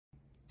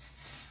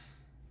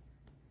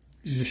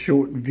This is a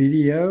short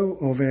video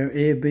of our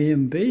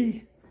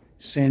Airbnb,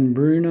 San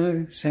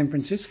Bruno, San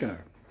Francisco.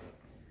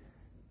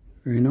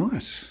 Very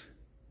nice.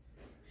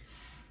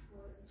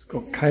 It's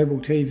got cable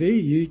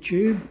TV,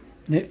 YouTube,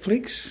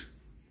 Netflix,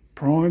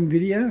 Prime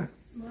Video,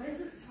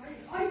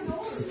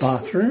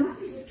 bathroom.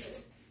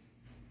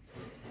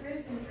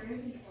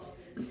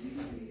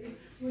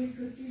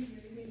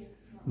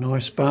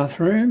 Nice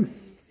bathroom.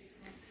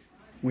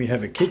 We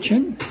have a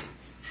kitchen.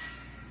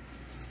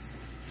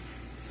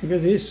 Look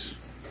at this.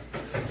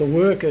 The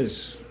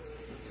workers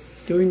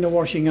doing the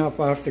washing up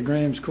after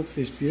Graham's cooked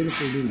this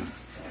beautiful dinner.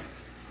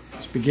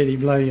 Spaghetti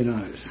blow your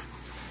nose.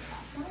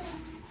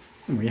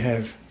 And we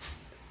have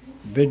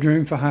a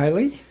bedroom for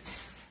Hayley.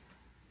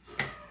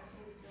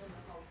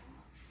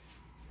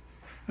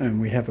 And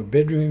we have a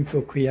bedroom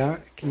for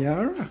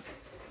Kiara.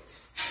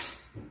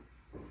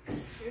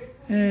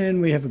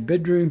 And we have a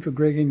bedroom for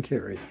Greg and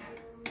Kerry.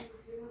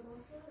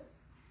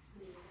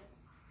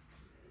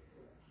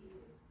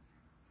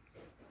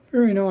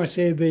 Very nice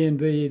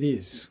Airbnb it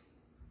is.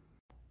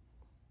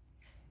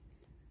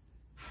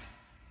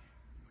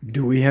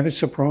 Do we have a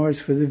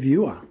surprise for the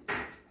viewer?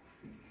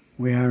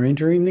 We are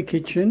entering the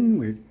kitchen.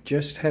 We've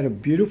just had a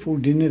beautiful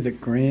dinner that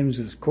Graham's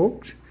has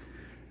cooked.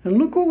 And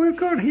look what we've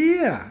got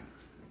here.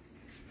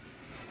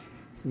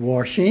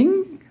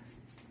 Washing.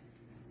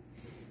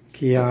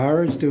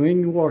 Kiara's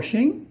doing the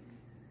washing.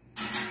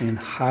 And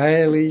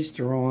Hayley's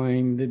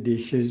drying the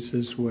dishes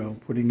as well,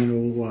 putting it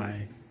all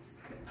away.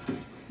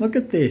 Look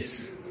at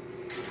this.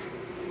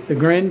 The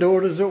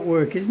granddaughters at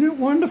work. Isn't it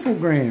wonderful,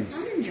 Grams?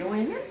 I'm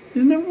enjoying it.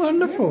 Isn't it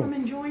wonderful? Yes, I'm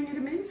enjoying it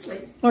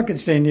immensely. I could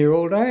stand here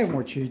all day and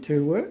watch you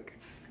two work.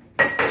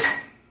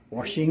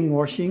 Washing,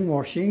 washing,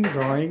 washing,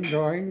 drying,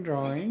 drying,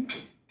 drying.